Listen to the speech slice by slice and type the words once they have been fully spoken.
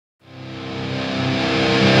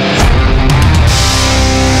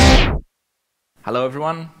Hello,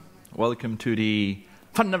 everyone. Welcome to the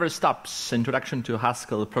Fun Never Stops Introduction to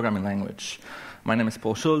Haskell Programming Language. My name is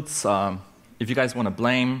Paul Szulc. If you guys want to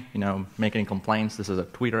blame, make any complaints, this is a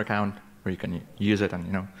Twitter account where you can use it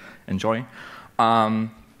and enjoy. And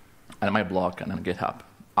my blog and on GitHub.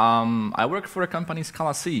 I work for a company,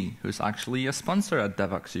 Scala C, who's actually a sponsor at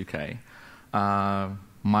Devox UK.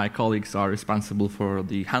 My colleagues are responsible for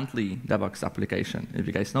the Huntley Devox application, if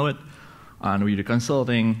you guys know it. And we do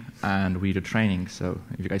consulting and we do training. So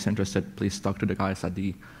if you guys are interested, please talk to the guys at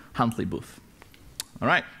the Huntley booth. All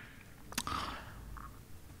right.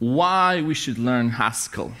 Why we should learn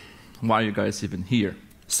Haskell? Why are you guys even here?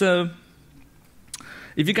 So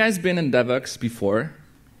if you guys been in Devox before,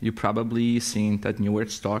 you probably seen Ted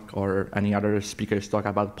Newart's talk or any other speaker's talk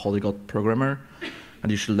about polyglot programmer. And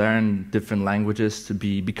you should learn different languages to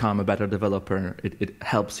become a better developer. It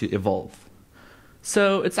helps you evolve.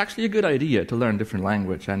 So it's actually a good idea to learn different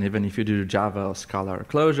language, and even if you do Java, or Scala, or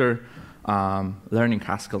Clojure, learning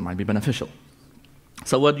Haskell might be beneficial.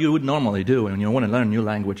 So what you would normally do when you want to learn new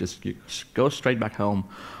languages, you go straight back home,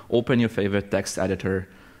 open your favorite text editor,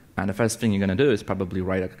 and the first thing you're going to do is probably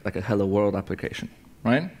write a Hello World application,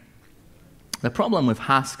 right? The problem with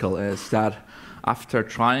Haskell is that after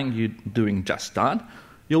doing just that,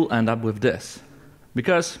 you'll end up with this.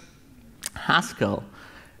 Because Haskell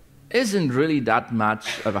isn't really that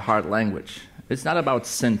much of a hard language. It's not about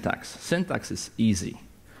syntax. Syntax is easy.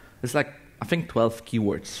 It's like, I think, 12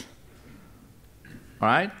 keywords. All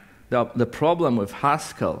right? The problem with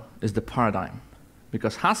Haskell is the paradigm.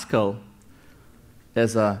 Because Haskell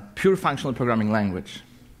is a pure functional programming language.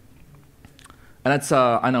 And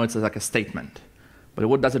I know it's like a statement. But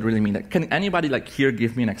what does it really mean? Can anybody here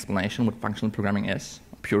give me an explanation what functional programming is?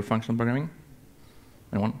 Pure functional programming?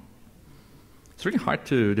 Anyone? It's really hard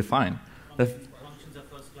to define. Functions are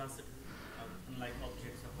first class, unlike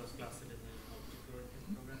objects are first class in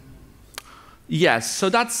object-oriented programming. Yes, so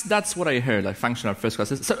that's what I heard, like functional first class.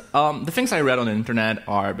 So the things I read on the internet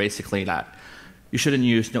are basically that you shouldn't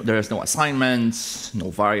use, there's no assignments, no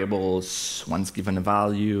variables, once given a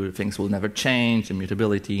value, things will never change,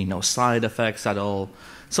 immutability, no side effects at all.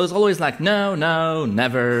 So it's always like no, no,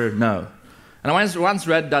 never, no. And I once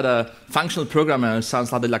read that a functional programmer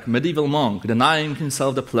sounds like a medieval monk denying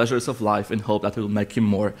himself the pleasures of life in hope that it will make him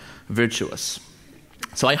more virtuous.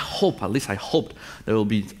 So I hope, at least I hope, there will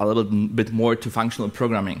be a little bit more to functional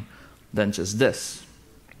programming than just this.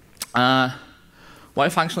 Why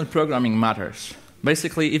functional programming matters?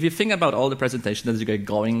 Basically, if you think about all the presentations that you get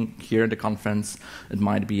going here at the conference, it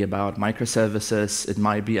might be about microservices, it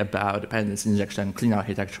might be about dependency injection, clean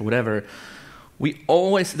architecture, whatever. We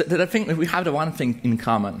always, we have the one thing in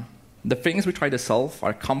common. The things we try to solve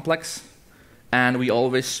are complex, and we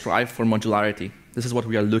always strive for modularity. This is what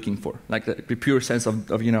we are looking for, like the pure sense of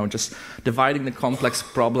just dividing the complex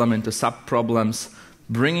problem into sub-problems,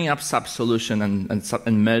 bringing up sub-solution,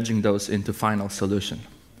 and merging those into final solution.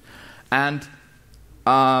 And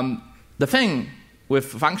the thing with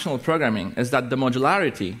functional programming is that the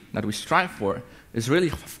modularity that we strive for is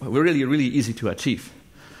really, really, really easy to achieve.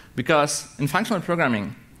 Because in functional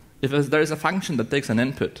programming, if there is a function that takes an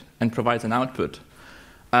input and provides an output,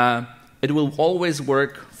 it will always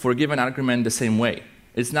work for a given argument the same way.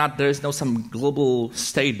 There is no some global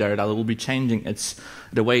state there that will be changing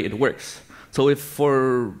the way it works. So if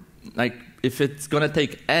it's going to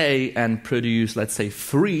take A and produce, let's say,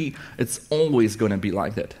 3, it's always going to be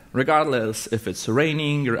like that. Regardless if it's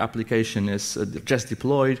raining, your application is just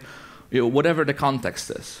deployed, whatever the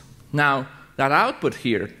context is. Now, that output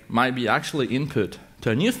here might be actually input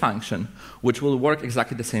to a new function, which will work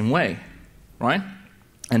exactly the same way, right?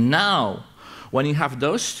 And now, when you have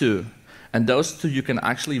those two, and those two you can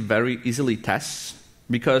actually very easily test,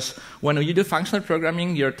 because when you do functional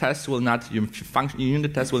programming, your unit test will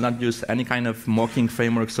not use any kind of mocking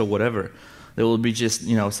frameworks or whatever. There will be just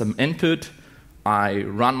some input. I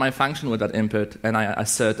run my function with that input, and I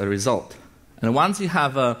assert a result. And once you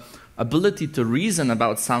have a ability to reason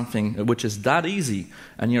about something which is that easy,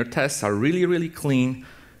 and your tests are really, really clean,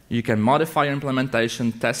 you can modify your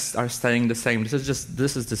implementation, tests are staying the same. This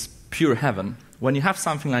is just pure heaven. When you have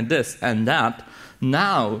something like this and that,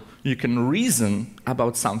 now you can reason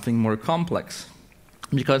about something more complex,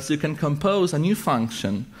 because you can compose a new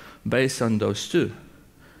function based on those two,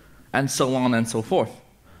 and so on and so forth.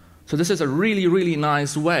 So this is a really, really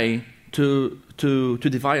nice way to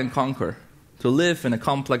divide and conquer, to live in a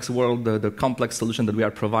complex world, the complex solution that we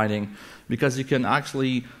are providing, because you can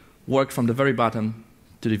actually work from the very bottom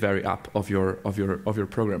to the very up of your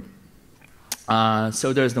program.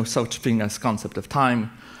 So there is no such thing as concept of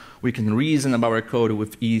time. We can reason about our code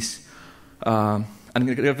with ease. and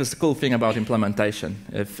there's the cool thing about implementation.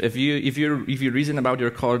 If you reason about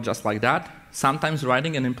your code just like that, sometimes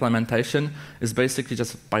writing an implementation is basically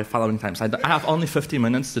just by following times. I have only 50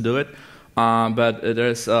 minutes to do it, but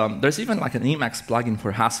there's even like an Emacs plugin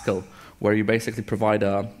for Haskell where you basically provide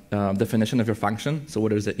a definition of your function. So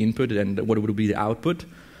what is the input and what would be the output,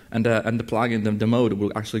 and the plugin, the mode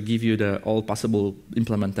will actually give you all possible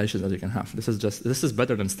implementations that you can have. This is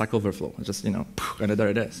better than Stack Overflow. It's just and there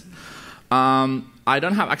it is. I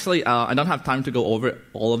don't have time to go over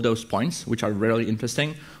all of those points, which are really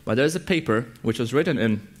interesting. But there's a paper which was written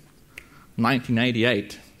in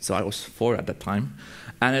 1988, so I was 4 at that time,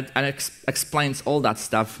 and it explains all that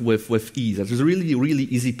stuff with ease. It was a really, really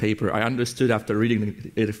easy paper. I understood after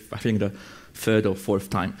reading it, I think the 3rd or 4th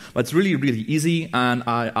time. But it's really, really easy, and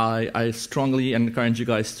I strongly encourage you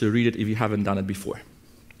guys to read it if you haven't done it before.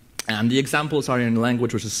 And the examples are in a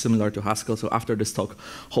language which is similar to Haskell, so after this talk,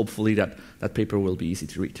 hopefully that paper will be easy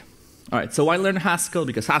to read. All right, so why learn Haskell?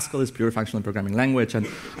 Because Haskell is pure functional programming language, and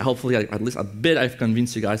hopefully, at least a bit, I've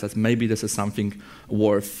convinced you guys that maybe this is something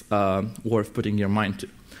worth putting your mind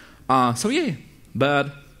to. So yeah,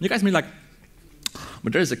 but you guys mean like,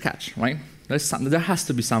 but there's a catch, right? There has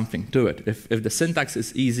to be something to it. If the syntax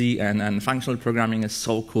is easy and functional programming is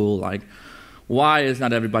so cool, like, why is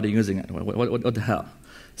not everybody using it? What the hell?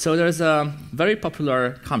 So there's a very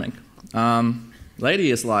popular comic.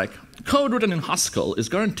 Lady is like, code written in Haskell is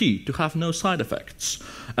guaranteed to have no side effects.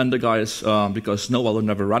 And the guy is, because no one will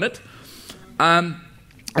never run it. And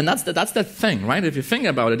that's the thing, right? If you think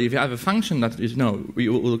about it, if you have a function that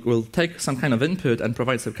will take some kind of input and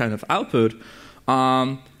provide some kind of output,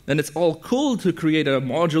 then it's all cool to create a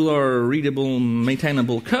modular, readable,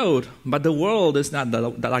 maintainable code, but the world is not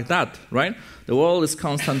like that, right? The world is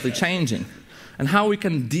constantly changing. And how we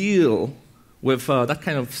can deal with that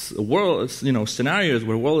kind of world, scenarios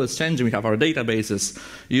where the world is changing, we have our databases,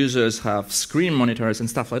 users have screen monitors and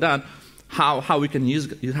stuff like that, how we can use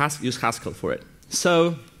Haskell for it.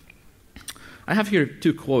 So I have here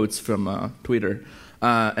 2 quotes from Twitter.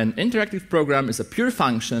 An interactive program is a pure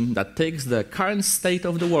function that takes the current state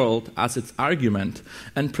of the world as its argument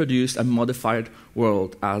and produces a modified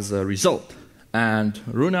world as a result. And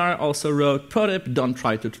Runar also wrote, pro tip, don't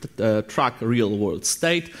try to track real-world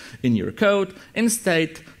state in your code.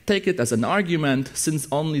 Instead, take it as an argument, since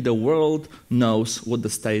only the world knows what the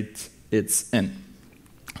state it's in.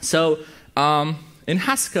 So in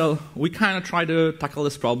Haskell, we kind of try to tackle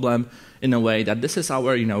this problem in a way that this is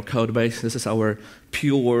our code base, this is our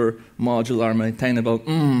pure, modular, maintainable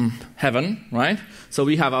heaven, right? So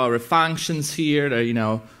we have our functions here,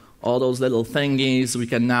 all those little thingies. We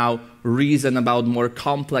can now reason about more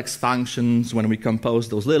complex functions when we compose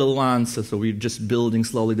those little ones. So we're just building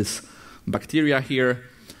slowly this bacteria here.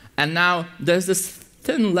 And now there's this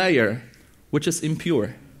thin layer which is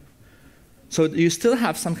impure. So you still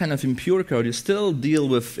have some kind of impure code. You still deal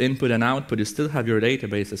with input and output. You still have your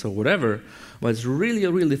databases or whatever. But it's really,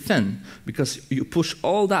 really thin because you push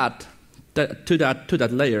all that to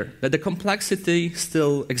that layer, that the complexity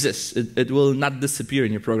still exists. It will not disappear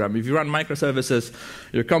in your program. If you run microservices,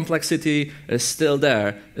 your complexity is still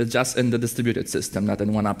there. It's just in the distributed system, not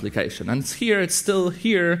in one application. And it's still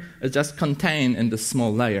here. It's just contained in this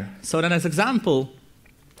small layer. So then as example,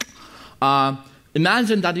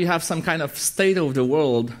 imagine that you have some kind of state of the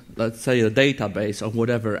world, let's say a database or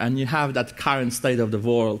whatever, and you have that current state of the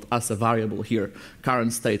world as a variable here,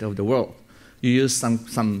 current state of the world. You use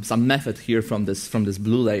some method here from this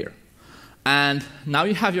blue layer. And now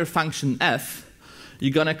you have your function f.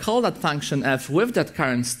 You're going to call that function f with that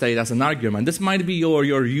current state as an argument. This might be your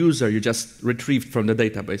user you just retrieved from the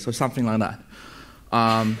database or something like that.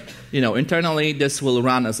 Internally, this will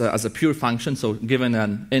run as a pure function. So given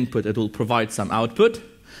an input, it will provide some output.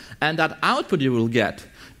 And that output you will get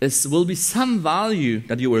will be some value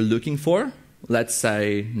that you were looking for. Let's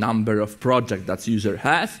say number of projects that user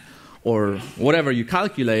has, or whatever you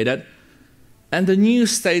calculated, and the new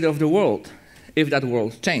state of the world, if that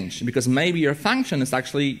world changed. Because maybe your function is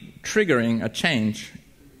actually triggering a change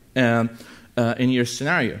in your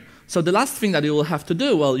scenario. So the last thing that you will have to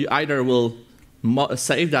do, well, you either will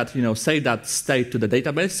save that state to the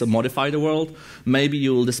database, so modify the world. Maybe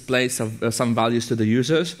you will display some values to the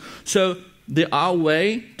users. So there are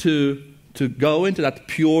ways to go into that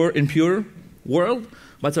impure world,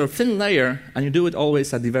 but sort of thin layer, and you do it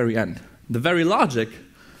always at the very end. The very logic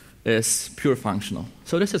is pure functional.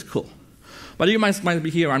 So this is cool. But you might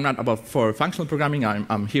be here, I'm not for functional programming,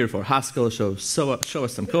 I'm here for Haskell, so show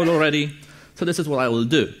us some code already. So this is what I will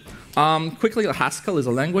do. Quickly, Haskell is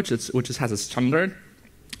a language which has a standard.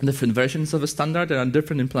 different versions of a standard. There are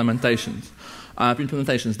different implementations.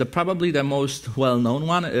 Probably the most well-known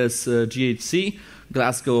one is GHC,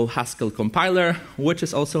 Glasgow Haskell Compiler, which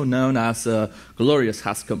is also known as a glorious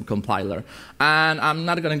Haskell compiler. And I'm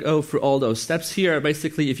not going to go through all those steps here.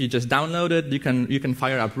 Basically, if you just download it, you can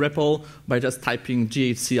fire up REPL by just typing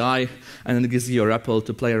GHCI, and it gives you a REPL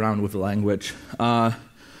to play around with the language.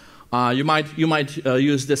 You might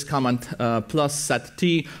use this command plus set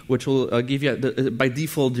t, which will give you, by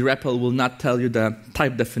default, the REPL will not tell you the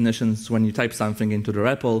type definitions when you type something into the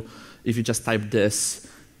REPL. If you just type this,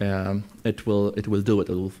 it will do it.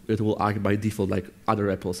 It will act by default like other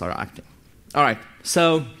REPLs are acting. All right,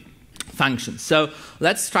 so functions. So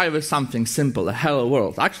let's try with something simple, a hello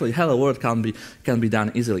world. Actually, hello world can be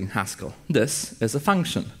done easily in Haskell. This is a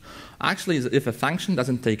function. Actually, if a function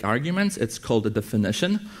doesn't take arguments, it's called a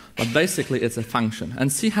definition, but basically it's a function.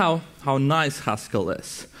 And see how nice Haskell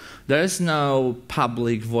is. There is no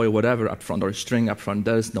public void whatever up front or string up front.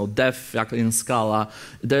 There is no def like in Scala.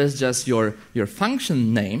 There is just your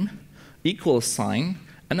function name, equal sign,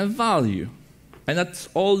 and a value. And that's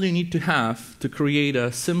all you need to have to create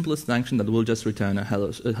a simplest function that will just return a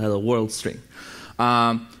hello world string.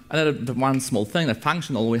 And then the one small thing, a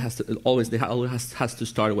function always has to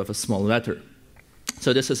start with a small letter.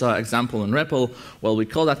 So this is our example in REPL. Well, we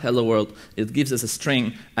call that hello world. It gives us a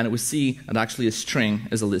string, and we see that actually a string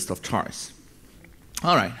is a list of chars.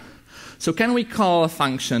 All right. So can we call a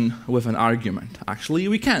function with an argument? Actually,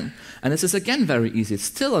 we can. And this is, again, very easy. It's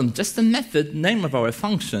still just a method, name of our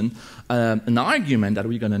function, an argument that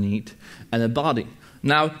we're going to need, and a body.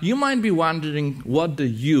 Now, you might be wondering what the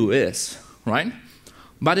U is, right?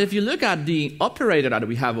 But if you look at the operator that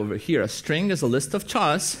we have over here, a string is a list of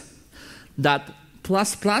chars. That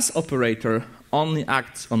 ++ operator only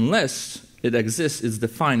acts on lists. It exists, it's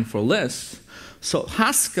defined for lists. So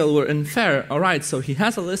Haskell will infer, all right, so he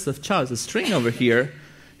has a list of chars, a string over here.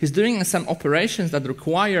 He's doing some operations that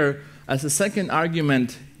require, as a second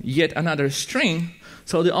argument, yet another string.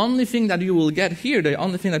 So the only thing that you will get here, the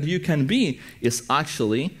only thing that you can be, is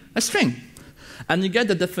actually a string. And you get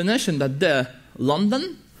the definition that the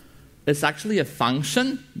London is actually a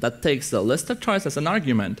function that takes a list of chars as an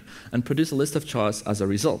argument and produces a list of chars as a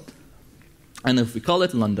result. And if we call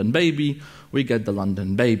it London baby, we get the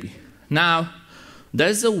London baby. Now,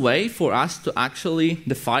 there's a way for us to actually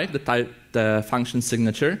define the function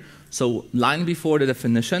signature. So line before the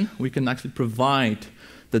definition, we can actually provide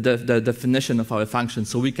the definition of our function.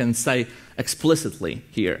 So we can say explicitly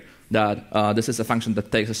here that this is a function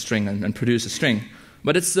that takes a string and produces a string.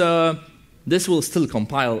 But it's this will still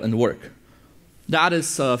compile and work. That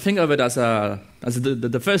is, think of it as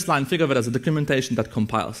the first line, think of it as a documentation that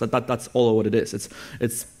compiles. That's all what it is.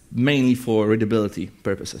 It's mainly for readability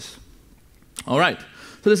purposes. All right.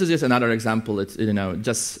 So this is just another example. It's,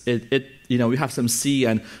 we have some C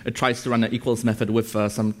and it tries to run an equals method with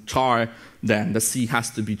some char. Then the C has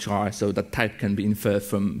to be char, so that type can be inferred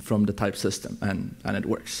from the type system, and it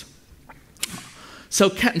works. So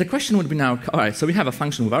the question would be now, all right, so we have a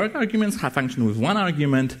function with arguments, have a function with one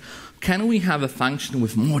argument. Can we have a function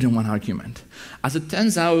with more than one argument? As it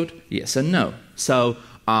turns out, yes and no. So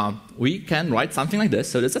we can write something like this.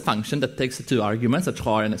 So there's a function that takes the two arguments, a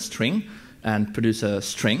char and a string, and produce a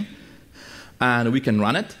string. And we can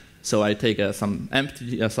run it. So I take some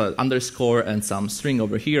empty underscore and some string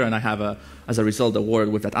over here, and I have, as a result, a word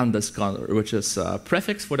with that underscore, which is a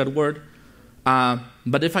prefix for that word.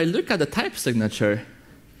 But if I look at the type signature,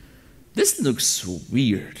 this looks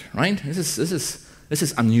weird, right? This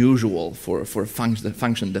is unusual for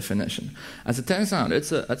function definition. As it turns out,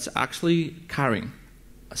 it's actually carrying.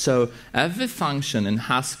 So every function in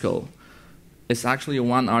Haskell is actually a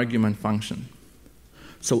one-argument function.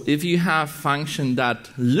 So if you have a function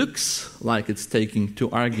that looks like it's taking two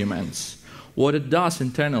arguments, what it does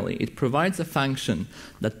internally, it provides a function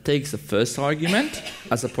that takes the first argument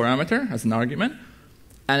as a parameter, as an argument,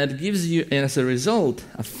 and it gives you, as a result,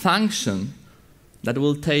 a function that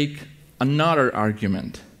will take another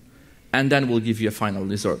argument, and then will give you a final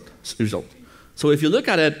result. So if you look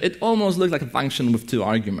at it, it almost looks like a function with two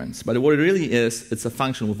arguments, but what it really is, it's a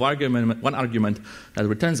function with one argument that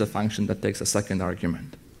returns a function that takes a second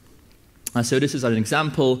argument. So this is an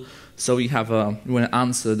example. So we want to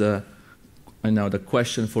answer the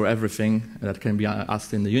question for everything that can be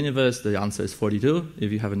asked in the universe. The answer is 42,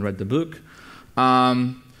 if you haven't read the book.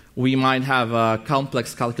 We might have a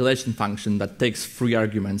complex calculation function that takes 3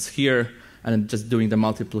 arguments here, and just doing the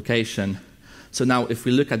multiplication. So now if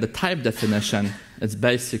we look at the type definition, it's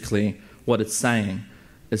basically what it's saying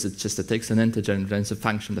is it takes an integer and returns a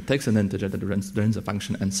function that takes an integer that returns a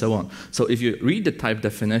function, and so on. So if you read the type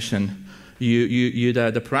definition,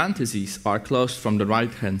 the parentheses are closed from the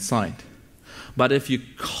right-hand side. But if you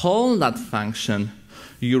call that function,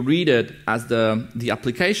 you read it as the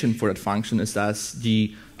application for that function is as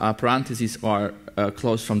the parentheses are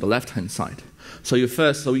closed from the left-hand side. So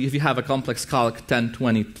if you have a complex calc 10,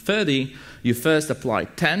 20, 30, you first apply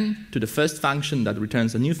 10 to the first function that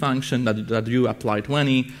returns a new function, that you apply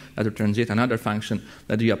 20, that returns yet another function,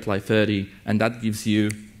 that you apply 30, and that gives you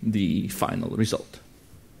the final result.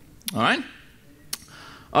 All right?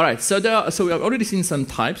 All right, so we have already seen some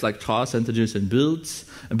types like chars, integers, and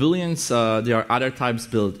booleans. There are other types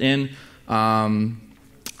built in. And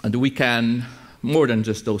we can, more than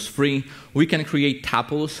just those three, we can create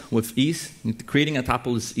tuples with ease. Creating a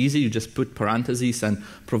tuple is easy. You just put parentheses and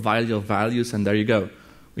provide your values, and there you go.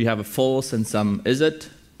 We have a false and some is-it.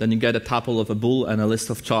 Then you get a tuple of a bool and a list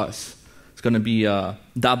of chars. It's going to be a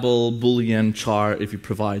double boolean char if you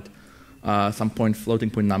provide some floating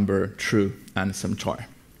point number true and some char.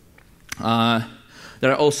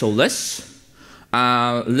 There are also lists.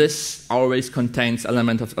 Lists always contains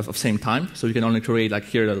element of same type, so you can only create like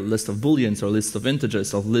here a list of booleans or a list of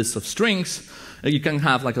integers or list of strings. You can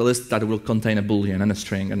have like a list that will contain a boolean and a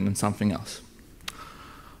string and something else.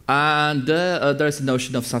 And there's a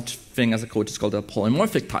notion of such thing as which is called a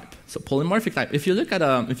polymorphic type. So polymorphic type, if you look at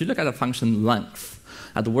a function length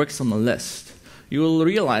that works on a list, you will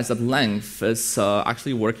realize that length is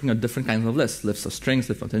actually working on different kinds of lists of strings,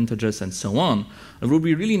 lists of integers, and so on. It would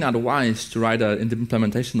be really not wise to write an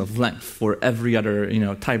implementation of length for every other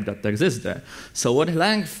type that exists there. So what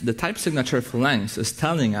length, the type signature for length, is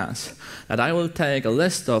telling us that I will take a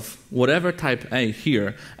list of whatever type A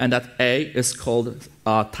here, and that A is called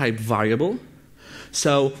a type variable.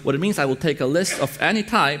 So what it means, I will take a list of any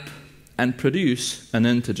type and produce an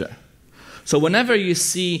integer. So whenever you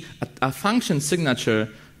see a function signature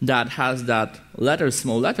that has that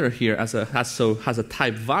small letter here has a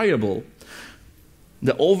type variable,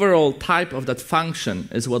 the overall type of that function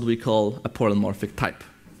is what we call a polymorphic type.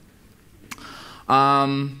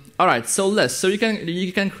 All right, so lists. So you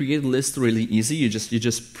can create lists really easy. You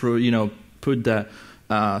just put the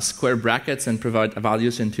square brackets and provide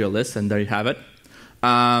values into your list, and there you have it.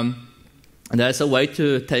 There's a way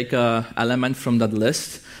to take an element from that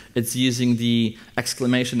list. It's using the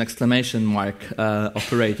exclamation mark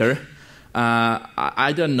operator.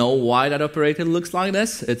 I don't know why that operator looks like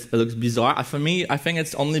this. It looks bizarre. For me, I think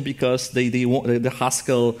it's only because the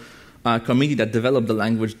Haskell committee that developed the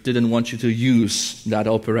language didn't want you to use that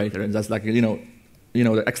operator. And that's like,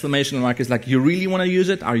 the exclamation mark is like, you really want to use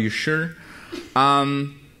it? Are you sure?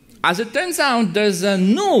 As it turns out, there's a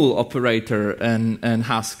null operator in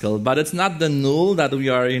Haskell, but it's not the null that we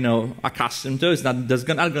are, accustomed to. It's not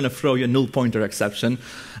going to throw you a null pointer exception.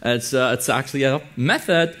 It's actually a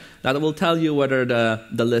method that will tell you whether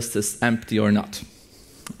the list is empty or not.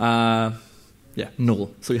 Yeah,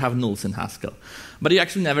 null. So you have nulls in Haskell. But you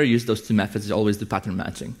actually never use those two methods. You always do pattern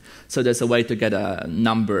matching. So there's a way to get a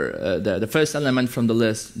number, the first element from the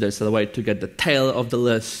list. There's a way to get the tail of the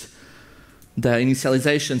list. The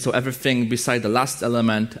initialization, so everything beside the last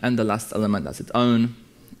element and the last element as its own.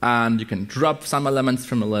 And you can drop some elements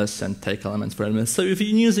from a list and take elements from a list. So if you're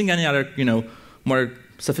using any other, more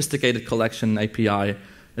sophisticated collection API,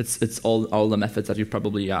 it's all the methods that you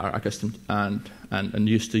probably are accustomed and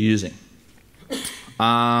used to using.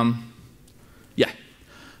 Yeah.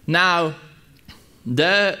 Now,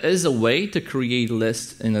 there is a way to create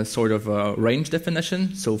lists in a sort of a range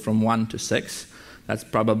definition, so from 1 to 6. That's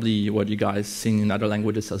probably what you guys seen in other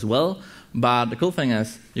languages as well. But the cool thing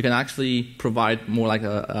is you can actually provide more like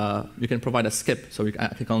you can provide a skip. So you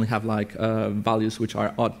can only have like values which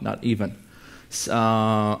are odd, not even. So,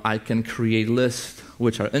 I can create lists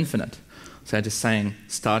which are infinite. So I'm just saying,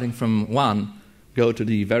 starting from 1, go to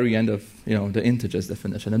the very end of the integers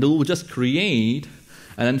definition. And it will just create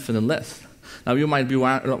an infinite list. Now you might be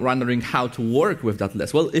wondering how to work with that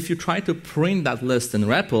list. Well, if you try to print that list in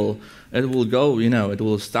REPL, it will go, it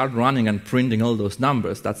will start running and printing all those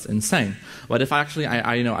numbers. That's insane. But if actually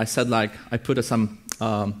I said like I put some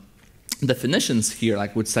definitions here,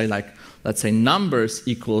 like would say like let's say numbers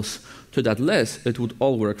equals to that list, it would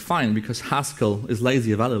all work fine because Haskell is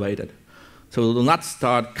lazy evaluated. So it will not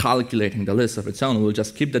start calculating the list of its own. It will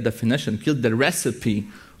just keep the definition, keep the recipe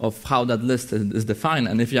of how that list is defined.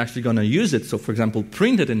 And if you're actually going to use it, so for example,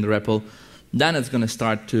 print it in the REPL, then it's going to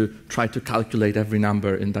start to try to calculate every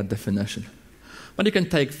number in that definition. But you can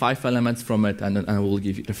take 5 elements from it, and it will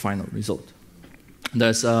give you the final result.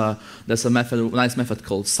 There's a nice method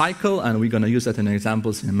called cycle, and we're going to use that in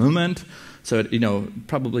examples in a moment. So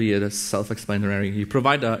probably it is self-explanatory. You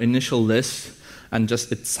provide an initial list, and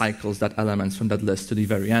just it cycles that elements from that list to the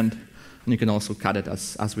very end. and you can also cut it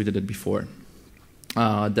as we did it before.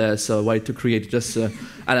 There's a way to create just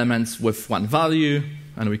elements with one value,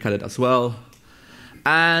 and we cut it as well.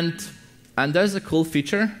 And there's a cool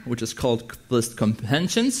feature which is called list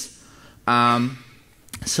comprehensions.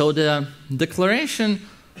 So the declaration,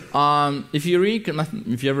 if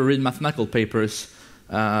you ever read mathematical papers,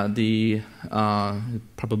 they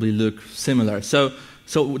probably look similar. So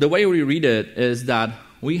the way we read it is that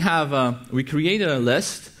we created a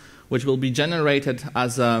list which will be generated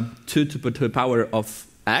as a 2 to the power of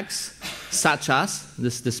x, such as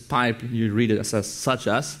this pipe, you read it as such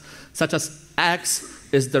as x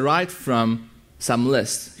is derived from some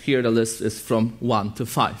list. Here the list is from 1 to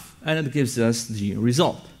 5, and it gives us the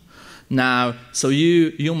result. Now, so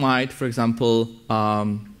you might, for example,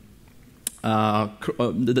 the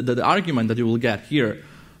argument that you will get here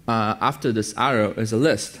after this arrow is a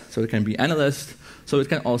list. So it can be any list, so it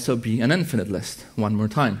can also be an infinite list, one more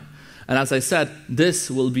time. And as I said, this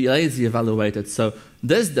will be lazy evaluated. So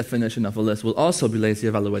this definition of a list will also be lazy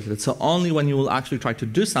evaluated. So only when you will actually try to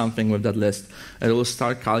do something with that list, it will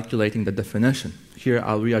start calculating the definition. Here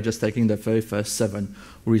we are just taking the very first 7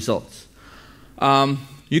 results.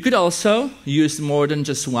 You could also use more than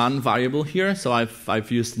just one variable here. So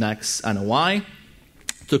I've used an x and a y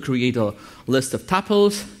to create a list of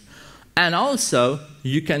tuples. And also,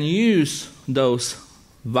 you can use those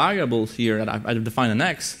variables here that I've defined an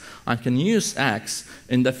x. I can use x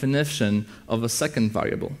in definition of a second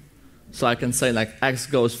variable. So I can say like x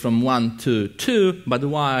goes from 1 to 2, but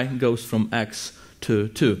y goes from x to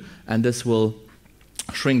 2. And this will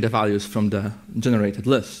shrink the values from the generated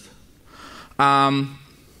list.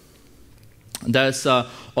 There's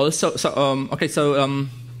also,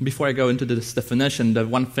 before I go into this definition, the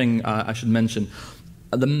one thing I should mention,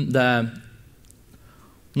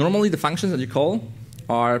 normally the functions that you call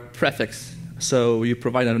are prefix. So you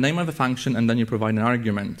provide a name of a function and then you provide an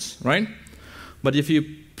argument, right? But if you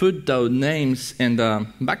put those names in the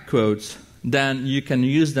back quotes, then you can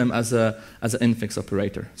use them as an infix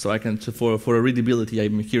operator. So I can, for a readability,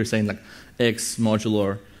 I'm here saying like x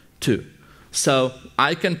modulo 2. So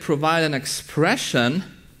I can provide an expression.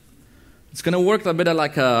 It's going to work a bit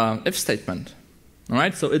like an if statement. All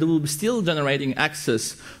right? So it will be still generating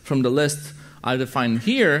x's from the list I defined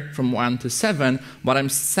here from 1 to 7, but I'm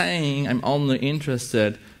saying I'm only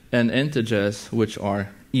interested in integers which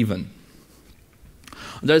are even.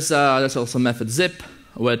 There's also method zip,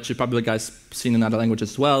 which you probably guys seen in other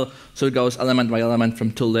languages as well. So it goes element by element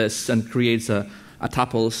from 2 lists and creates a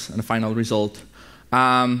tuples and a final result.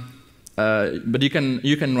 But you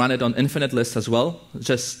can run it on infinite lists as well.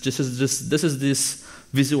 This is this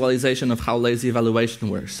visualization of how lazy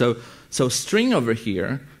evaluation works. So string over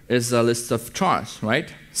here is a list of chars,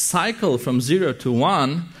 right? Cycle from 0 to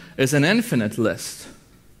 1 is an infinite list.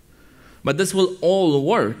 But this will all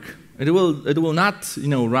work. It will not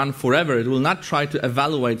run forever. It will not try to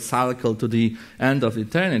evaluate cycle to the end of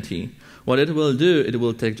eternity. What it will do, it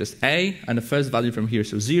will take just A and the first value from here,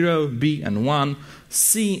 so 0, B and 1,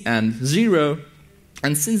 C and 0.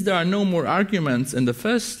 And since there are no more arguments in the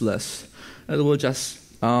first list, it will just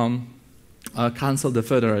cancel the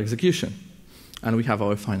further execution. And we have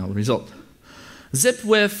our final result. Zip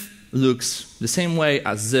with looks the same way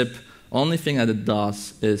as zip. Only thing that it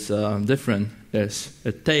does is different. Is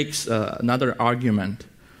it takes another argument,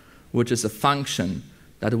 which is a function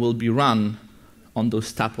that will be run on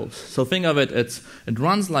those tuples. So think of it, it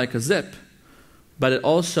runs like a zip, but it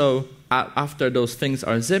also, after those things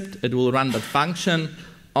are zipped, it will run that function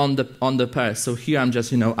on the pair. So here I'm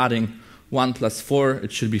just adding 1 plus 4,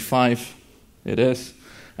 it should be 5, it is,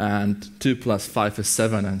 and 2 plus 5 is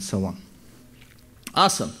 7, and so on.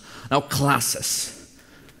 Awesome. Now classes.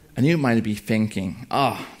 And you might be thinking,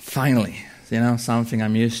 oh, finally, something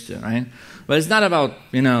I'm used to, right? But it's not about,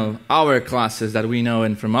 our classes that we know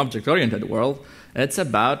in from object-oriented world. It's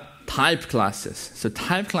about type classes. So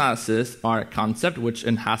type classes are a concept which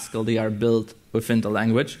in Haskell they are built within the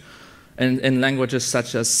language. And in languages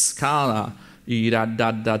such as Scala,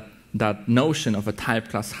 that notion of a type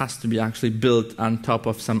class has to be actually built on top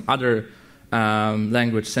of some other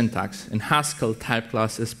language syntax. In Haskell, type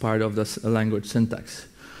class is part of the language syntax.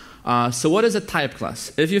 So what is a type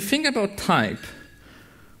class? If you think about type,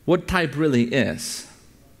 what type really is?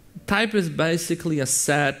 Type is basically a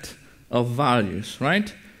set of values,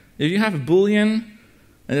 right? If you have a Boolean,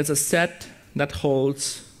 and it's a set that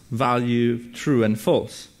holds value true and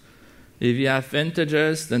false. If you have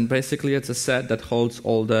integers, then basically it's a set that holds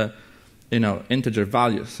all the integer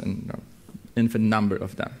values and infinite number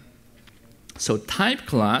of them. So type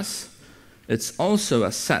class, it's also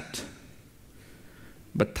a set.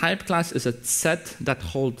 but type class is a set that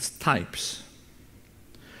holds types.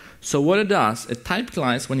 So what it does, a type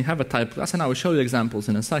class, when you have a type class, and I will show you examples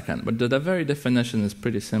in a second, but the very definition is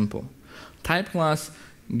pretty simple. Type class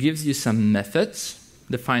gives you some methods,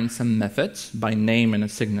 defines some methods by name and a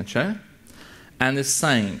signature, and is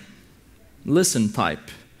saying, listen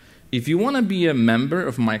type, if you want to be a member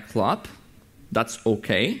of my club, that's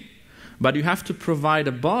okay, but you have to provide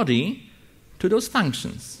a body to those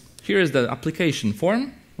functions. Here is the application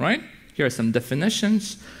form, right? Here are some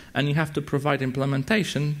definitions, and you have to provide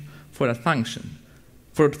implementation for that function,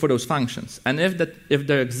 for those functions. And if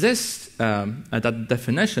there exists that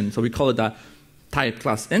definition, so we call it a type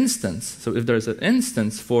class instance. So if there's an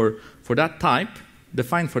instance for that type,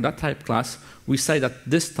 defined for that type class, we say that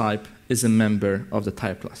this type is a member of the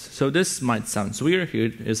type class. So this might sound weird.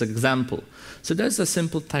 Here is an example. So there's a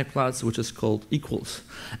simple type class which is called equals.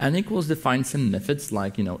 And equals defines some methods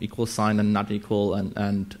like, equal sign and not equal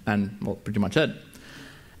and well, pretty much it.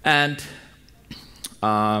 And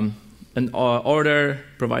order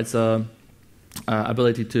provides a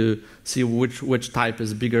ability to see which type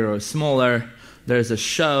is bigger or smaller. There's a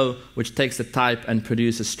show which takes a type and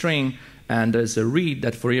produces a string. And there's a read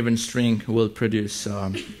that for even string will produce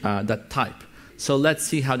that type. So let's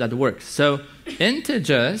see how that works. So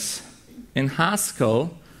integers in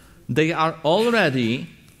Haskell, they are already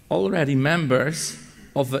members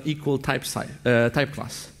of an equal type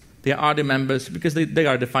class. They are the members because they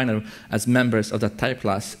are defined as members of that type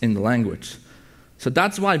class in the language. So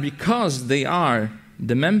that's why, because they are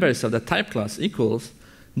the members of the type class equals,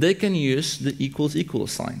 they can use the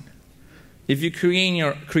equals sign. If you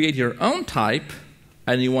create your own type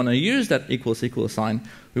and you want to use that equals sign,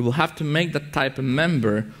 we will have to make that type a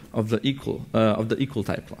member of the equal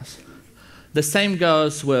type class. The same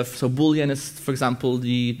goes with, so Boolean is, for example,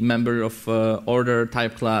 the member of order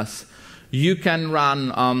type class. You can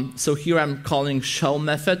run, so here I'm calling show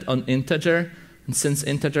method on integer. And since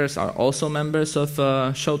integers are also members of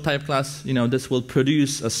show type class, this will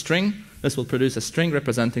produce a string. This will produce a string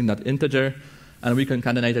representing that integer. And we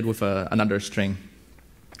concatenate it with another string.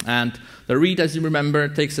 And the read, as you remember,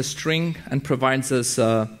 takes a string and provides us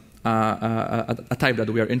a type that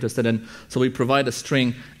we are interested in. So we provide a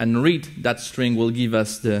string, and read that string will give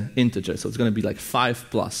us the integer. So it's going to be like 5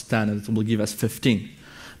 plus 10, and it will give us 15.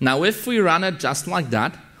 Now, if we run it just like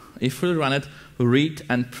that, if we run it, read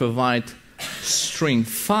and provide string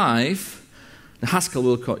 5, the Haskell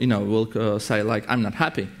will say, like, I'm not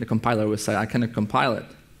happy. The compiler will say, I cannot compile it.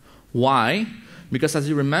 Why? Because as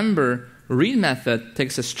you remember, read method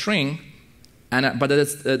takes a string, but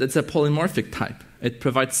it's a polymorphic type. It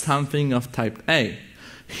provides something of type A.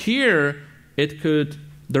 Here, it could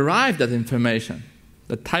derive that information.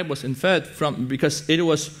 The type was inferred from, because it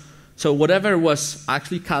was, so whatever was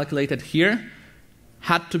actually calculated here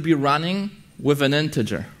had to be running with an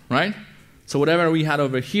integer, right? So whatever we had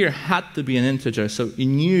over here had to be an integer. So it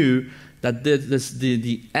knew that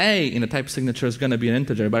the A in the type signature is going to be an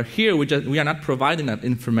integer. But here we are not providing that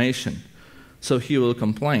information. So he will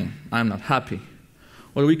complain, I'm not happy.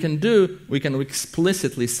 What we can do, we can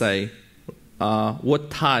explicitly say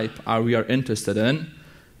what type we are interested in,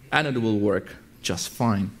 and it will work just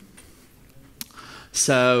fine.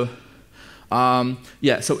 So, so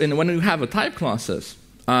when we have a type classes,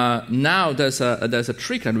 now there's a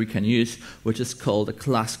trick that we can use, which is called a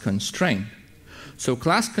class constraint. So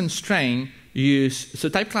class constraint so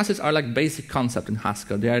type classes are like basic concept in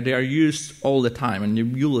Haskell. They are used all the time, and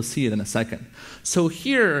you will see it in a second. So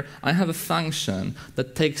here I have a function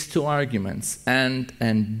that takes two arguments, A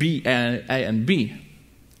and B,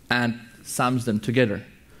 and sums them together.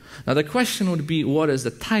 Now the question would be, what is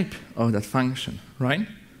the type of that function, right?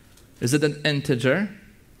 Is it an integer?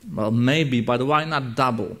 Well, maybe, but why not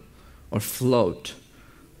double or float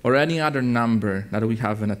or any other number that we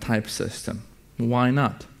have in a type system? Why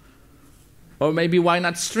not? Or maybe why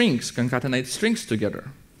not strings? Concatenate strings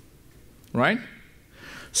together, right?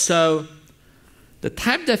 So the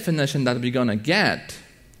type definition that we're going to get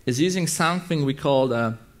is using something we call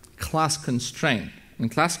a class constraint.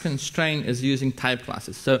 And class constraint is using type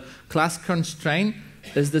classes. So class constraint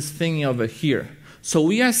is this thing over here. So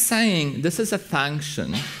we are saying this is a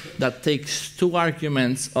function that takes two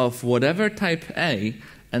arguments of whatever type A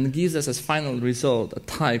and gives us as final result a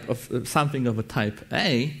type of something of a type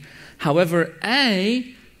A. However,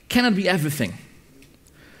 A cannot be everything.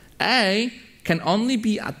 A can only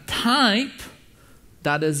be a type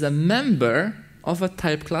that is a member of a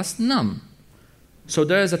type class num. So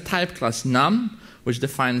there is a type class num, which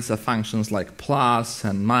defines the functions like plus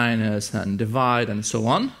and minus and divide and so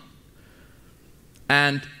on.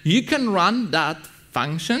 And you can run that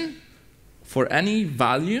function for any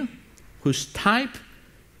value whose type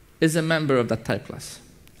is a member of that type class.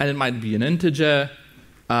 And it might be an integer,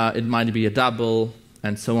 it might be a double,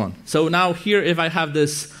 and so on. So now here, if I have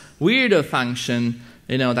this weirdo function,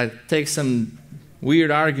 that takes some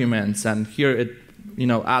weird arguments, and here it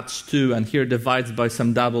adds 2, and here divides by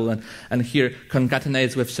some double, and here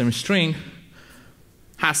concatenates with some string,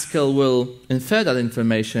 Haskell will infer that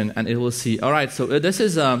information, and it will see, all right, so this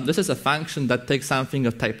is a function that takes something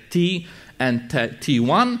of type t and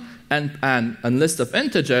t1 and a list of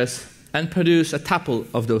integers and produce a tuple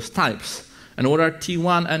of those types. And what are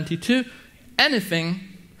t1 and t2? Anything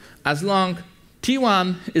as long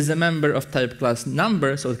t1 is a member of type class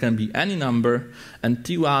number, so it can be any number, and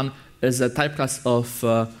t1 is a type class of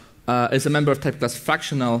is a member of type class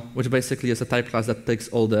fractional, which basically is a type class that takes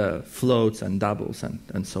all the floats and doubles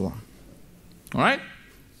and so on. All right?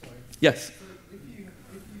 Sorry. Yes? So if you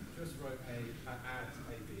just wrote add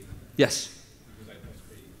AB, yes. equals A plus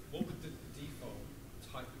B, what would the default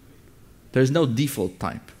type be? There's no default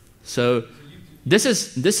type. So this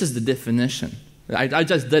is the definition. I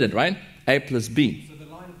just did it, right? A plus B. So the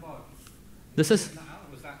line above, This is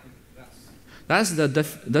was that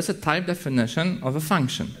that's a type definition of a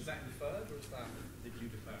function. is that inferred or is that did you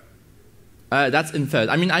declare? That's inferred.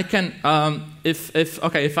 I mean, I can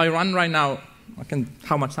if I run right now, I can.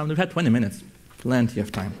 How much time? We've had 20 minutes, plenty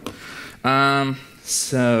of time.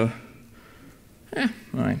 So yeah,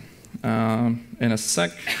 all right. In a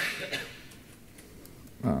sec.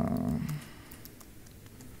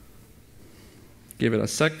 Give it a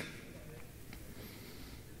sec.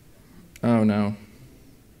 Oh no.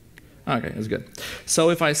 Okay, that's good. So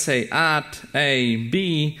if I say add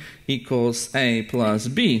AB equals A plus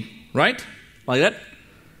B, right? Like that?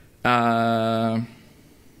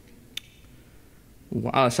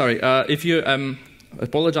 Sorry, if you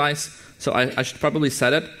apologize, so I should probably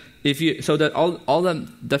set it. So that all the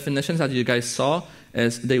definitions that you guys saw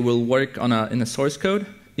is they will work in a source code.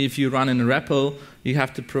 If you run in a repo, you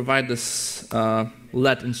have to provide this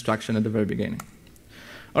let instruction at the very beginning.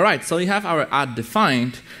 All right, so we have our add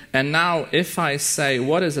defined, and now if I say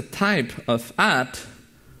what is a type of add,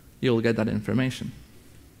 you'll get that information.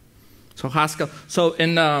 So Haskell, so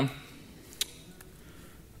in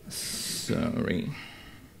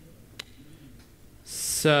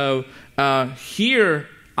So here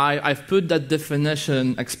I've put that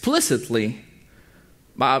definition explicitly,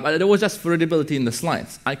 but it was just for readability in the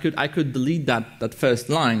slides. I could delete that first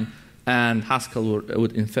line, and Haskell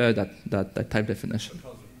would infer that type definition.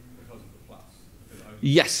 Because of the plus.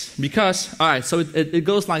 Yes, because, all right, so it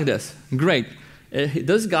goes like this. Great.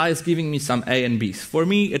 This guy is giving me some A and Bs. For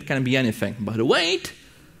me, it can be anything. But wait,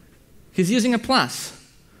 he's using a plus.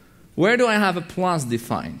 Where do I have a plus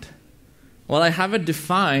defined? Well, I have it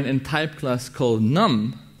defined in type class called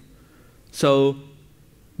num. So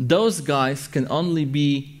those guys can only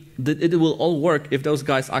be, it will all work if those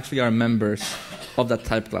guys actually are members of that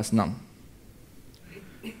type class num.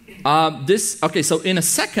 Okay, so in a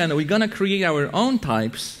second, we're going to create our own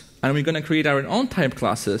types, and we're going to create our own type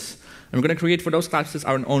classes, and we're going to create for those classes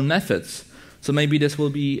our own methods. So maybe this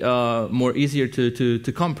will be more easier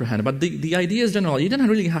to comprehend. But the idea is general. You don't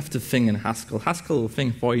really have to think in Haskell. Haskell will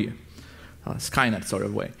think for you. Skynet sort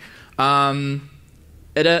of way.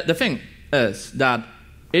 The thing is that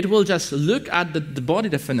it will just look at the body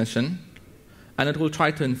definition, and it will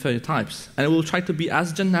try to infer types. And it will try to be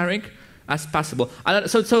as generic as possible.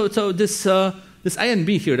 So this A and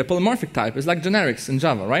B here, the polymorphic type, is like generics in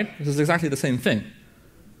Java, right? This is exactly the same thing.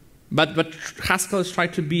 But Haskell is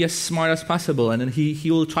trying to be as smart as possible, and then he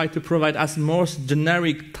will try to provide as most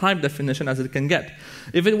generic type definition as it can get.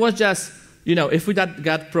 If it was just, if we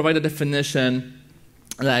got provided definition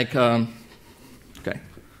like, okay,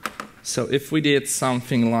 so if we did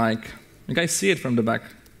something like, you guys see it from the back.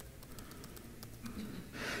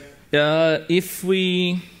 If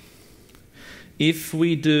we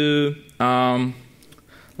do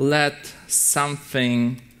let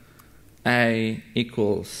something A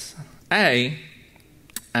equals A,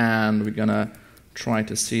 and we're going to try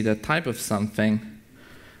to see the type of something,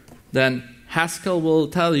 then Haskell will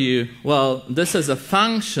tell you, well, this is a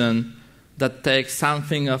function that takes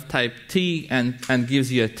something of type T and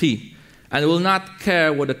gives you a T. And it will not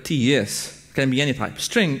care what a T is. It can be any type,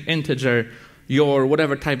 string, integer, your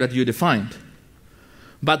whatever type that you defined.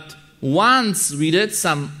 But once we did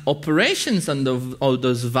some operations on all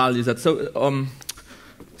those values,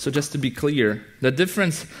 so just to be clear, the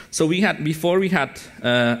difference, so before we had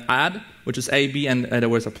add, which is A, B, and there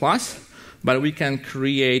was a plus, but we can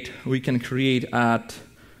create add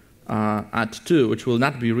 2, which will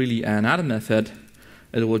not be really an add method,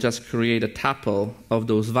 it will just create a tuple of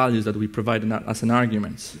those values that we provide as an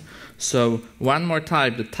arguments. So one more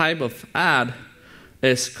type, the type of add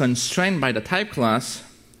is constrained by the type class,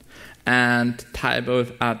 and type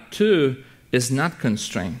of add2 is not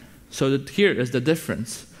constrained. So that here is the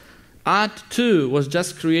difference. Add2 was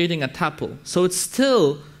just creating a tuple. So it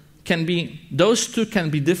still can be, those two can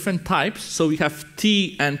be different types. So we have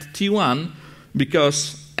T and T1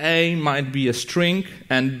 because A might be a string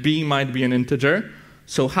and B might be an integer.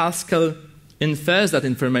 So Haskell infers that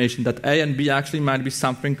information that A and B actually might be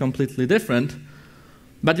something completely different.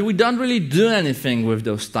 But we don't really do anything with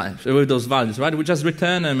those types, with those values, right? We just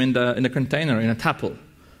return them in the container, in a tuple.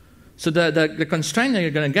 So the constraint that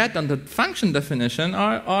you're going to get on the function definition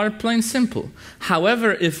are plain simple.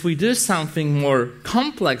 However, if we do something more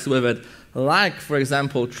complex with it, like, for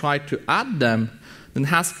example, try to add them, then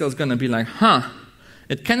Haskell's going to be like,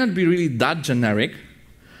 it cannot be really that generic.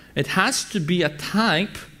 It has to be a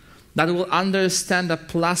type that will understand a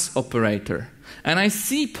plus operator. And I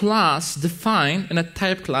see plus defined in a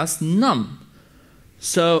type class num.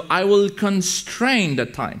 So I will constrain the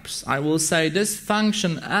types. I will say this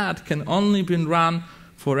function add can only be run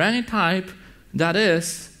for any type that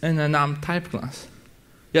is in a num type class.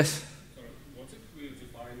 Yes? So what if we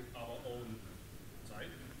define our own type?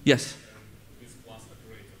 Yes. This plus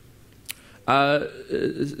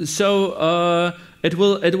So operator?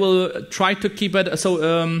 it will try to keep it.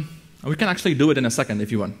 So we can actually do it in a second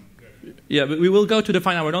if you want. Yeah, we will go to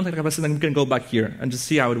define our own type capacity, and we can go back here and just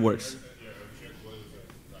see how it works.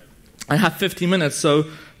 I have 50 minutes, so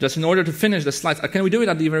just in order to finish the slides, can we do it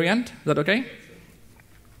at the very end? Is that okay?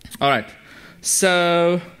 All right.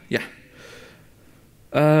 So, yeah.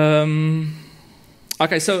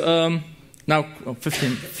 Okay, so now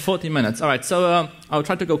 40 minutes. All right, so I'll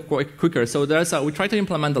try to go quicker. So we try to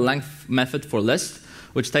implement the length method for list,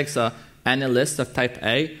 which takes any list of type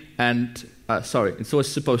A, and it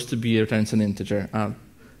was supposed to be returns an integer.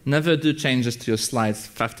 Never do changes to your slides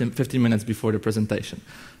 15 minutes before the presentation.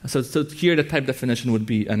 So here the type definition would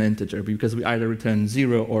be an integer because we either return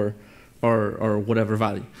 0 or whatever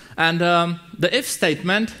value. And the if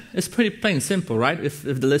statement is pretty plain simple, right? If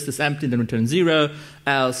the list is empty, then return 0,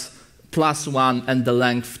 else +1 and the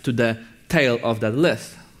length to the tail of that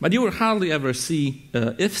list. But you will hardly ever see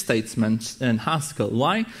if statements in Haskell.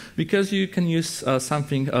 Why? Because you can use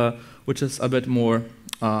something which is a bit more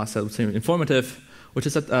informative, which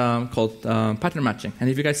is called pattern matching. And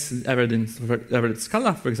if you guys ever did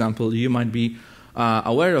Scala, for example, you might be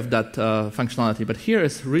aware of that functionality. But here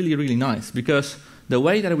is really, really nice because the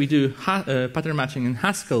way that we do pattern matching in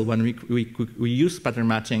Haskell, when we use pattern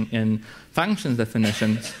matching in functions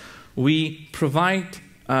definitions, we provide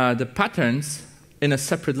the patterns in a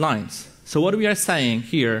separate lines. So what we are saying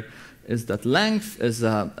here is that length is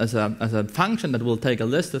a function that will take a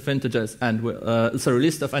list of integers and a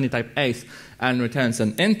list of any type A's and returns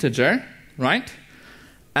an integer, right?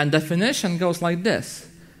 And definition goes like this.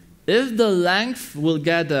 If the length will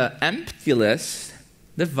get an empty list,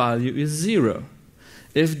 the value is 0.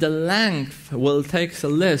 If the length will take a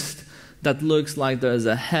list that looks like there's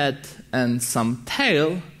a head and some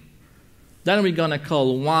tail, then we're going to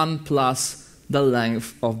call 1 plus the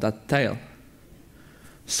length of that tail.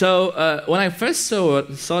 So when I first saw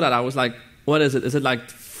that, I was like, what is it? Is it like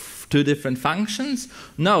two different functions?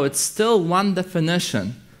 No, it's still one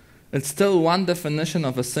definition. It's still one definition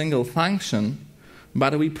of a single function,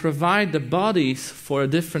 but we provide the bodies for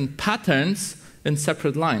different patterns in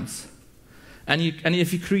separate lines. And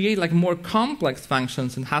if you create like more complex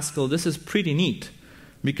functions in Haskell, this is pretty neat,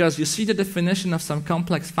 because you see the definition of some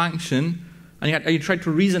complex function, and you try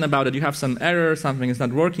to reason about it. You have some error, something is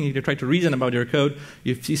not working. You try to reason about your code.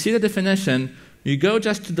 If you see the definition, you go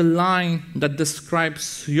just to the line that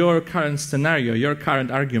describes your current scenario, your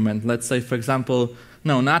current argument. Let's say, for example,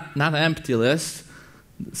 no, not an empty list,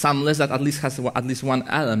 some list that at least has at least one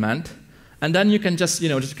element, and then you can just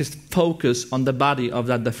focus on the body of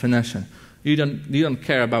that definition. You don't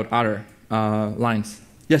care about other lines.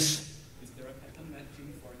 Yes.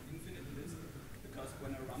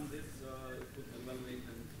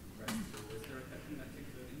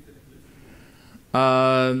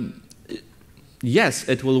 Yes,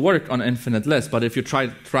 it will work on infinite lists, but if you try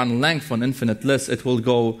to run length on infinite lists, it will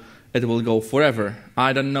go forever.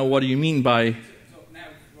 I don't know what you mean by. So now,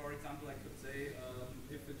 for example, I could say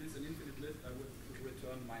if it is an infinite list, I would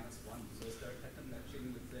return -1. So is there a pattern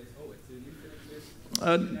matching that says, oh, it's an infinite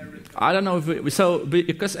list? I don't know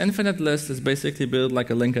because infinite list is basically built like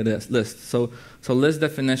a linked list. So list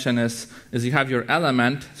definition is you have your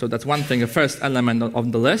element. So that's one thing, the first element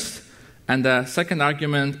of the list. And the second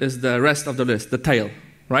argument is the rest of the list, the tail,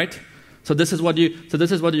 right? So this is what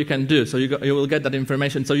you can do. So you will get that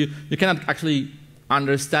information. So you cannot actually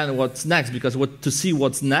understand what's next, because to see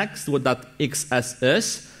what's next, what that XS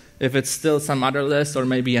is, if it's still some other list or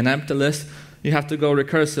maybe an empty list, you have to go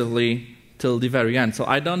recursively till the very end. So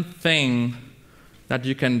I don't think that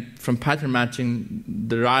you can, from pattern matching,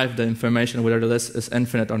 derive the information whether the list is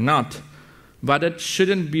infinite or not. But it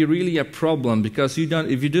shouldn't be really a problem, because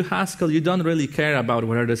if you do Haskell, you don't really care about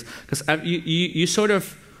whether it is, because you sort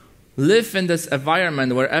of live in this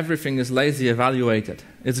environment where everything is lazy evaluated.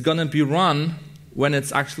 It's going to be run when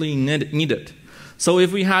it's actually needed. So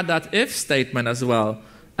if we had that if statement as well,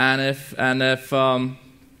 and if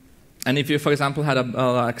you, for example, had a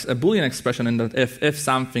Boolean expression in that if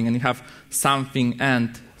something, and you have something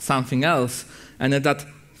and something else, and if that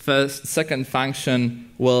second function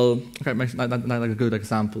will, okay, not like a good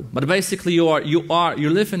example, but basically you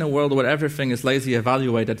live in a world where everything is lazy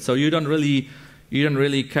evaluated, so you don't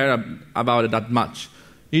really care about it that much.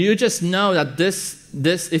 You just know that this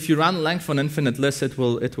if you run length for an infinite list, it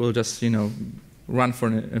will just run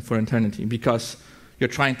for eternity, because you're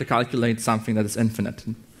trying to calculate something that is infinite.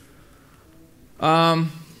 I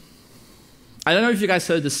don't know if you guys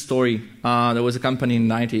heard this story. There was a company in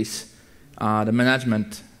the 90s. The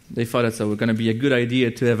management, they thought it was going to be a good idea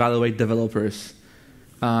to evaluate developers.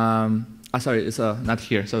 Sorry, it's not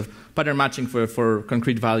here. So pattern matching for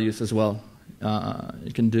concrete values as well.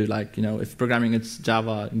 You can do if programming is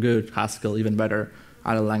Java, good, Haskell, even better,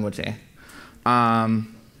 other language.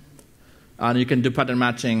 And you can do pattern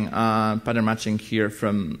matching here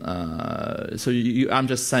from. I'm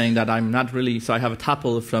just saying that I'm not really. So I have a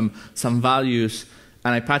tuple from some values,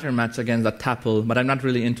 and I pattern match against that tuple, but I'm not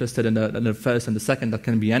really interested in the first and the second. That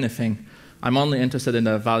can be anything. I'm only interested in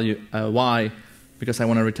the value y, because I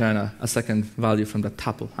want to return a second value from that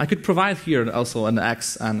tuple. I could provide here also an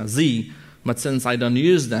x and a z, but since I don't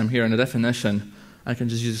use them here in the definition, I can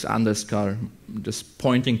just use underscore, just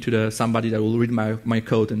pointing to somebody that will read my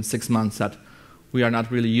code in 6 months that we are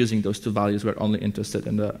not really using those two values. We're only interested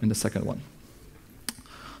in the second one.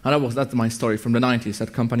 And that's my story from the 90s.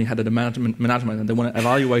 That company had a management, and they want to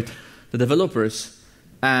evaluate the developers.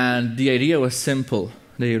 And the idea was simple.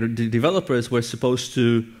 The developers were supposed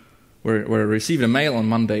to were receiving a mail on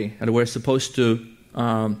Monday, and were supposed to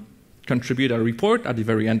contribute a report at the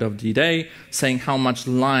very end of the day saying how much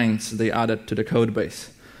lines they added to the code base.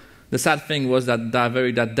 The sad thing was that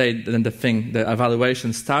that day, the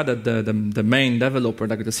evaluation started, the main developer,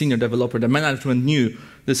 like the senior developer, the management knew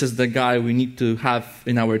this is the guy we need to have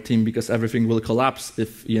in our team, because everything will collapse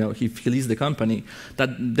if he leaves the company.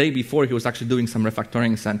 That day before, he was actually doing some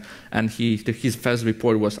refactorings, and his first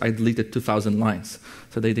report was, I deleted 2,000 lines.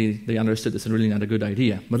 So they understood this is really not a good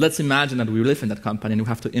idea. But let's imagine that we live in that company and we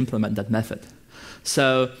have to implement that method.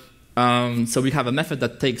 So we have a method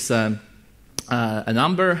that takes a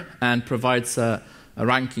number and provides a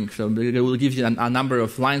ranking. So it will give you a number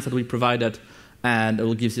of lines that we provided, and it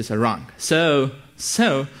will give you a rank. So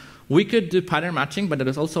we could do pattern matching, but there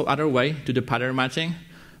is also other way to do pattern matching,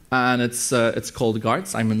 and it's called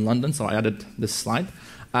guards. I'm in London, so I added this slide.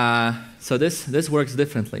 So this works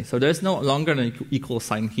differently. So there's no longer an equal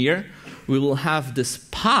sign here. We will have this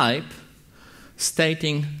pipe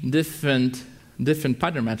stating different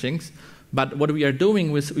pattern matchings. But what we are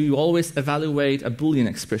doing is we always evaluate a Boolean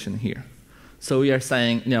expression here. So we are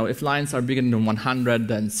saying, if lines are bigger than 100,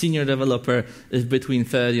 then senior developer. If between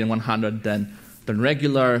 30 and 100, then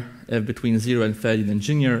regular. If between 0 and 30, then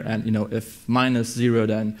junior. And if minus 0,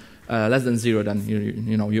 then less than 0, then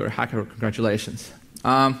you're a hacker. Congratulations.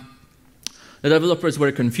 The developers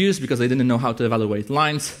were confused because they didn't know how to evaluate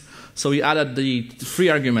lines. So we added the 3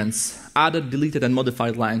 arguments, added, deleted, and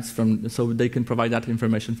modified lines so they can provide that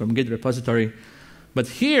information from Git repository. But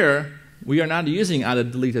here, we are not using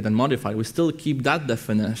added, deleted, and modified. We still keep that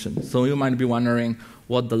definition. So you might be wondering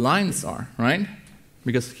what the lines are, right?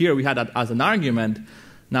 Because here we had that as an argument.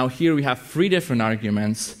 Now here we have 3 different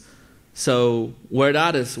arguments. So where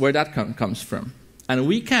that comes from. And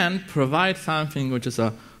we can provide something which is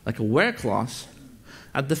like a where clause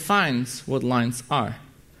that defines what lines are.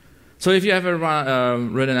 So if you ever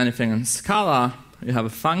written anything in Scala, you have a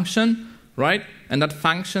function, right? And that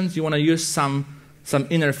function, you want to use some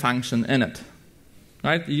inner function in it,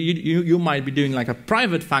 right? You might be doing like a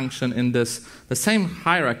private function in the same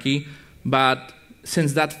hierarchy, but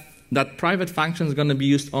since that private function is going to be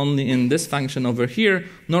used only in this function over here,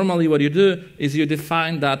 normally what you do is you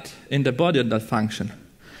define that in the body of that function.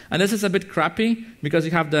 And this is a bit crappy because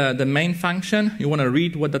you have the main function. You want to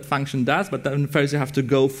read what that function does, but then first you have to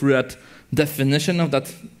go through that definition of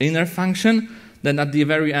that inner function. then at the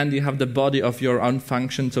very end you have the body of your own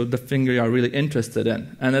function, so the thing you are really interested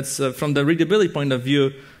in. And it's from the readability point of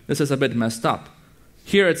view, this is a bit messed up.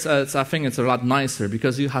 Here I think it's a lot nicer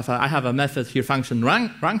because I have a method here, function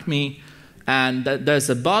rank me, and there's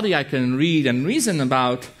a body I can read and reason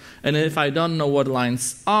about, and if I don't know what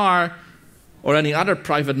lines are, or any other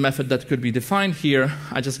private method that could be defined here,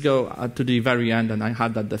 I just go to the very end and I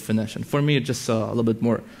have that definition. For me, it's just a little bit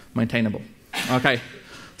more maintainable. Okay,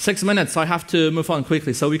 6 minutes, so I have to move on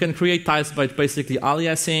quickly. So we can create types by basically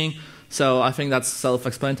aliasing. So I think that's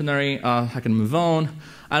self-explanatory. I can move on.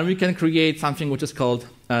 And we can create something which is called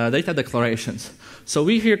data declarations. So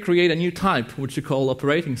we here create a new type, which we call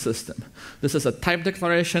operating system. This is a type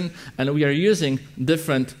declaration, and we are using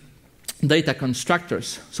different data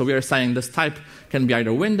constructors. So we are saying this type can be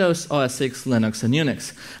either Windows, OS X, Linux, and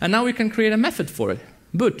Unix. And now we can create a method for it,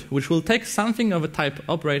 boot, which will take something of a type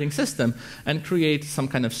operating system and create some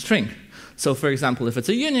kind of string. So for example, if it's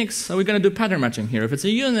a Unix, we're going to do pattern matching here. If it's a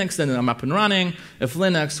Unix, then I'm up and running. If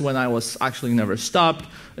Linux, when I was actually never stopped.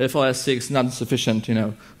 If OS X, not sufficient,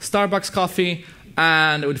 Starbucks coffee.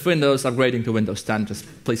 And with Windows, upgrading to Windows 10, just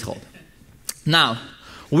please hold. Now,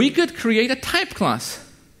 we could create a type class,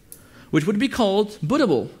 which would be called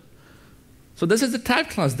bootable. So this is the type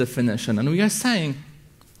class definition, and we are saying,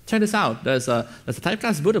 check this out, there's a type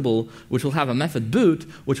class bootable, which will have a method boot,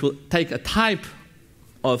 which will take a type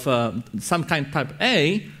of some kind type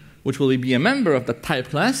A, which will be a member of the type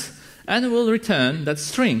class, and will return that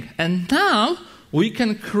string. And now we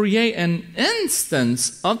can create an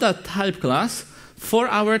instance of that type class for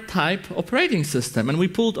our type operating system. And we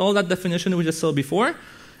pulled all that definition we just saw before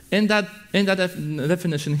in that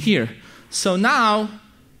definition here. So now,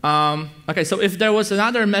 okay, so if there was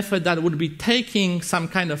another method that would be taking some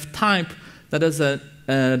kind of type that is a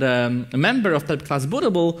member of type class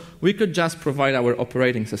bootable, we could just provide our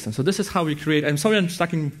operating system. So this is how we create. I'm sorry I'm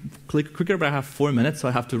talking quicker, but I have 4 minutes, so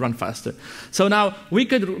I have to run faster. So now we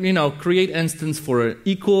could, create instance for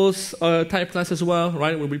equals type class as well,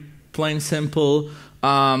 right? It will be plain simple.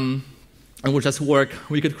 And will just work.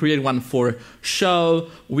 We could create one for show.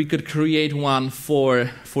 We could create one for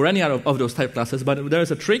any of those type classes. But there's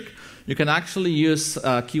a trick. You can actually use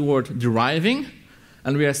keyword deriving.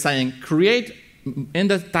 And we are saying create, in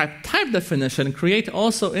the type definition, create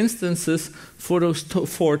also instances for those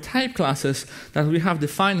four type classes that we have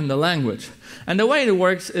defined in the language. And the way it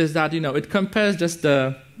works is that it compares just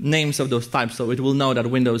the names of those types. So it will know that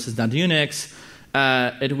Windows is not Unix.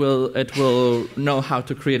 It will know how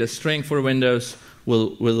to create a string for Windows.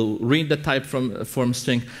 Will read the type from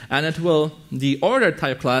string, and the order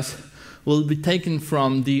type class will be taken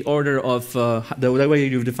from the order of the way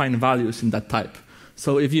you define values in that type.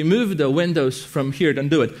 So if you move the Windows from here, then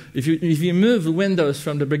do it. If you move Windows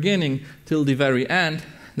from the beginning till the very end,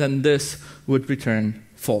 then this would return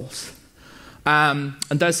false. And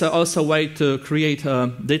there's also a way to create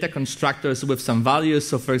data constructors with some values.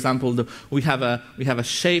 So for example, we have a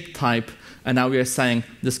shape type, and now we are saying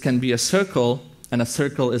this can be a circle, and a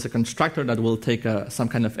circle is a constructor that will take some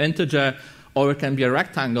kind of integer, or it can be a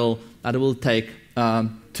rectangle that will take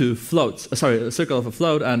two floats. Sorry, a circle of a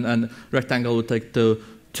float, and rectangle will take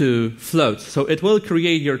two floats. So it will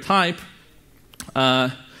create your type.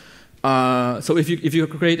 So if you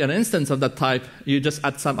create an instance of that type, you just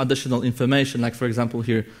add some additional information, like for example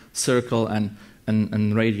here, circle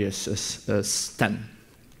and radius is 10.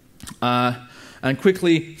 And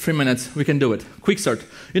quickly, 3 minutes, we can do it. Quicksort.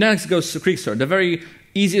 Next goes to quicksort. The very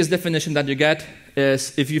easiest definition that you get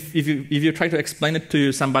is if you try to explain it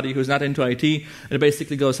to somebody who's not into IT, it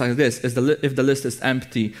basically goes like this: if the list is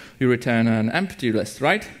empty, you return an empty list,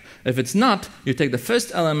 right? If it's not, you take the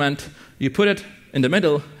first element, you put it in the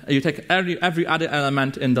middle, you take every other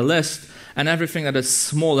element in the list, and everything that is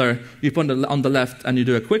smaller, you put it on the left, and you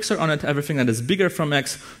do a quicksort on it. Everything that is bigger from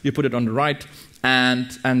X, you put it on the right, and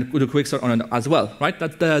do a quicksort on it as well, right?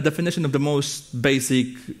 That's the definition of the most basic,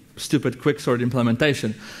 stupid quicksort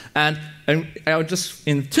implementation. And I'll just,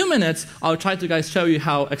 in 2 minutes, I'll try to show you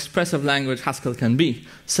how expressive language Haskell can be.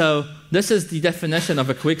 So this is the definition of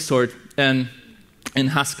a quicksort in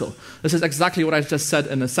Haskell. This is exactly what I just said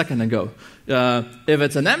a second ago. If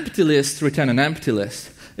it's an empty list, return an empty list.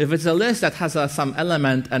 If it's a list that has some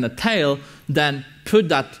element and a tail, then put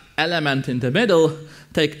that element in the middle,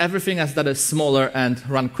 take everything that is smaller and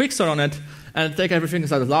run quicksort on it, and take everything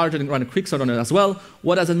that is larger and run a quicksort on it as well.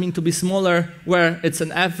 What does it mean to be smaller? Where it's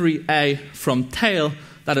an every A from tail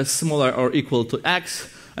that is smaller or equal to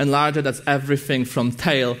X, and larger, that's everything from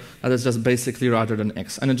tail that is just basically larger than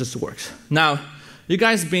X, and it just works. Now, you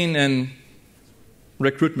guys been in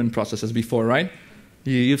recruitment processes before, right?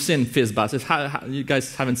 You've seen FizzBuzz. If you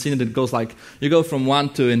guys haven't seen it, it goes like, you go from 1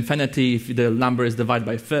 to infinity. If the number is divided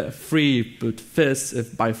by 3, you put fizz.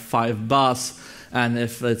 If by 5, buzz. And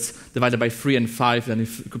if it's divided by 3 and 5, then you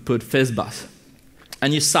could put FizzBuzz.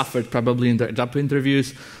 And you suffered probably in the job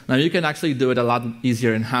interviews. Now you can actually do it a lot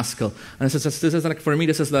easier in Haskell. And this is like, for me,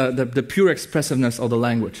 this is the pure expressiveness of the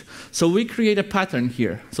language. So we create a pattern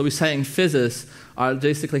here. So we're saying fizzes are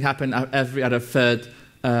basically happen every other third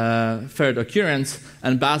occurrence,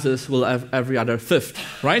 and buzzes will have every other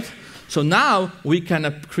fifth, right? So now we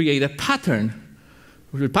can create a pattern.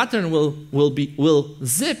 The pattern will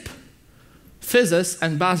zip fizzes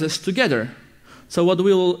and buzzes together. So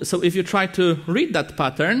if you try to read that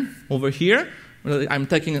pattern over here, I'm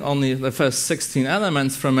taking only the first 16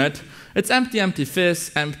 elements from it. It's empty, empty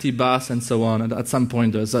fizz, empty buzz, and so on. And at some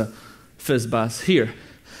point, there's a fizz buzz here.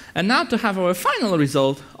 And now to have our final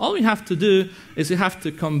result, all we have to do is we have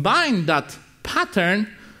to combine that pattern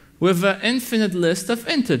with an infinite list of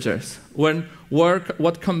integers.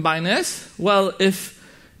 What combine is? Well, if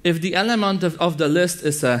the element of the list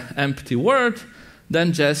is an empty word,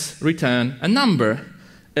 then just return a number.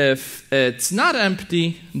 If it's not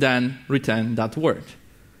empty, then return that word.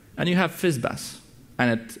 And you have FizzBuzz.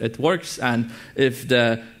 And it works. And if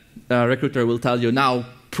the recruiter will tell you, now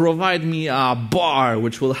provide me a bar,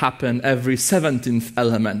 which will happen every 17th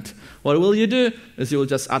element, what will you do is you will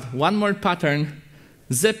just add one more pattern,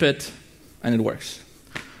 zip it, and it works.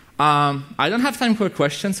 I don't have time for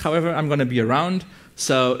questions. However, I'm going to be around.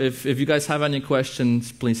 So if you guys have any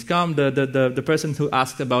questions, please come. The person who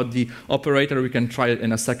asked about the operator, we can try it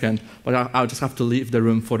in a second. But I'll just have to leave the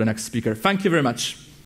room for the next speaker. Thank you very much.